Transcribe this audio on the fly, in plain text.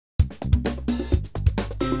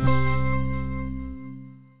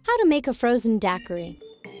to make a frozen daiquiri.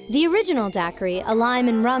 The original daiquiri, a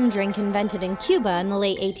lime-and-rum drink invented in Cuba in the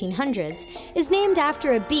late 1800s, is named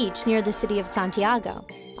after a beach near the city of Santiago.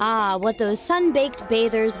 Ah, what those sun-baked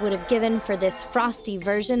bathers would have given for this frosty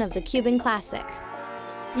version of the Cuban classic.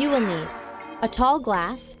 You will need a tall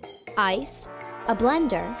glass, ice, a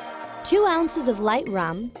blender, 2 ounces of light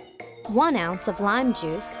rum, 1 ounce of lime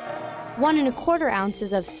juice, 1 1/4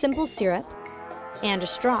 ounces of simple syrup, and a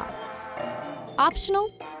straw. Optional,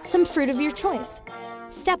 some fruit of your choice.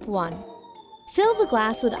 Step 1. Fill the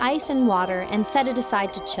glass with ice and water and set it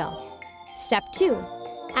aside to chill. Step 2.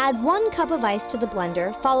 Add 1 cup of ice to the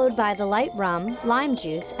blender, followed by the light rum, lime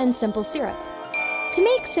juice, and simple syrup. To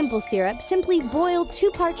make simple syrup, simply boil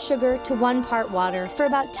 2 parts sugar to 1 part water for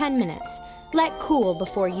about 10 minutes. Let cool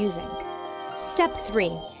before using. Step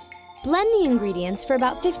 3. Blend the ingredients for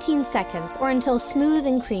about 15 seconds or until smooth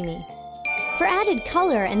and creamy. For added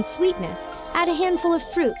color and sweetness, add a handful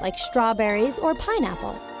of fruit like strawberries or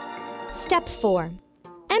pineapple. Step 4.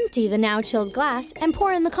 Empty the now chilled glass and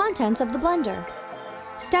pour in the contents of the blender.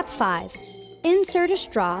 Step 5. Insert a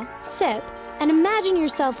straw, sip, and imagine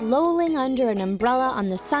yourself lolling under an umbrella on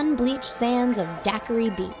the sun-bleached sands of Daiquiri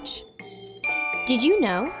Beach. Did you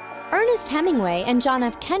know? Ernest Hemingway and John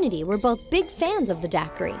F. Kennedy were both big fans of the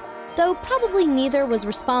daiquiri, though probably neither was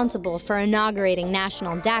responsible for inaugurating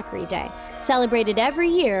National Daiquiri Day, celebrated every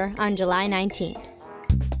year on July 19th.